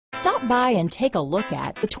Stop by and take a look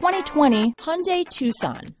at the 2020 Hyundai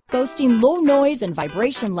Tucson. Boasting low noise and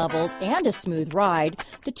vibration levels and a smooth ride,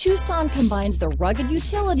 the Tucson combines the rugged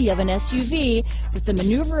utility of an SUV with the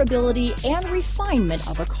maneuverability and refinement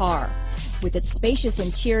of a car. With its spacious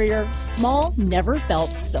interior, small never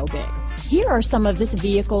felt so big. Here are some of this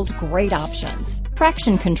vehicle's great options: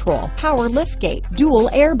 traction control, power liftgate, dual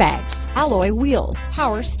airbags, alloy wheels,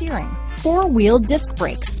 power steering, 4-wheel disc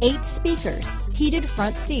brakes, 8 speakers, heated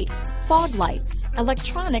front seats, fog lights,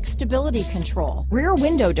 electronic stability control, rear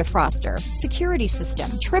window defroster, security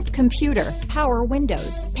system, trip computer, power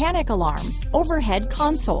windows, panic alarm, overhead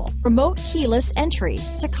console, remote keyless entry,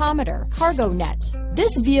 tachometer, cargo net.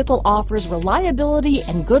 This vehicle offers reliability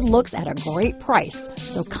and good looks at a great price.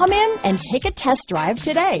 So come in and take a test drive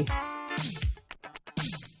today.